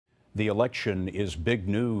The election is big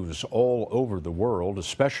news all over the world,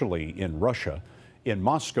 especially in Russia. In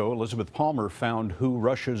Moscow, Elizabeth Palmer found who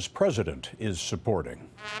Russia's president is supporting.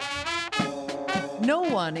 No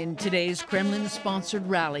one in today's Kremlin-sponsored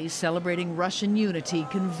rally celebrating Russian unity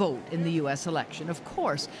can vote in the U.S. election, of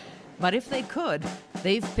course. But if they could,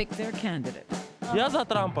 they've picked their candidate. Я за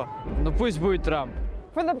Трампа. Ну пусть будет Трамп.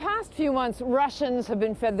 For the past few months, Russians have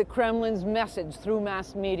been fed the Kremlin's message through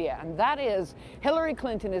mass media, and that is Hillary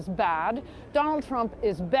Clinton is bad, Donald Trump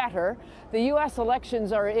is better, the U.S.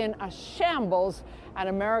 elections are in a shambles, and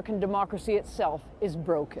American democracy itself is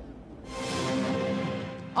broken.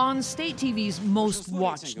 On State TV's most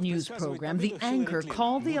watched news program, the anchor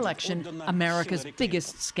called the election America's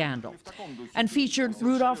biggest scandal and featured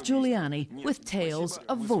Rudolph Giuliani with tales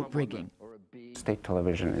of vote rigging. State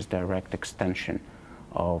television is direct extension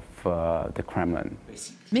of the Kremlin.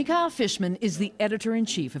 Mikhail Fishman is the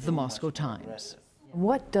editor-in-chief of the Moscow Times.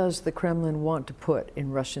 What does the Kremlin want to put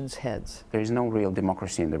in Russians' heads? There is no real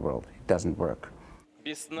democracy in the world. It doesn't work.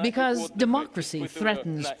 Because democracy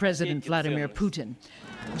threatens President Vladimir Putin.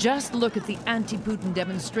 Just look at the anti-Putin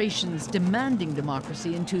demonstrations demanding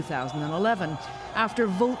democracy in 2011 after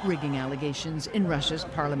vote-rigging allegations in Russia's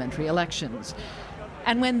parliamentary elections.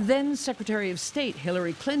 And when then Secretary of State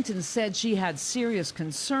Hillary Clinton said she had serious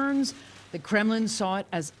concerns, the Kremlin saw it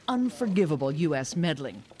as unforgivable U.S.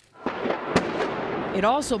 meddling. It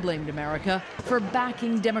also blamed America for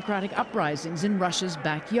backing democratic uprisings in Russia's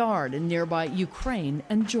backyard in nearby Ukraine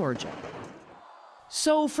and Georgia.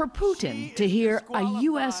 So for Putin to hear a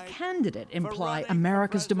U.S. candidate imply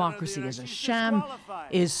America's democracy is a sham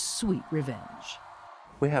is sweet revenge.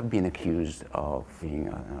 We have been accused of being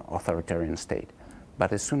an authoritarian state.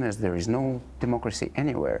 But as soon as there is no democracy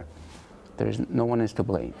anywhere, no one is to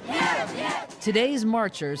blame. Today's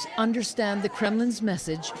marchers understand the Kremlin's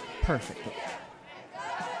message perfectly.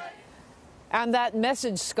 And that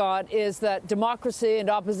message, Scott, is that democracy and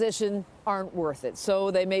opposition aren't worth it. So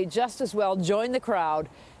they may just as well join the crowd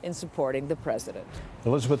in supporting the president.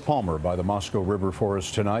 Elizabeth Palmer by the Moscow River for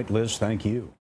us tonight. Liz, thank you.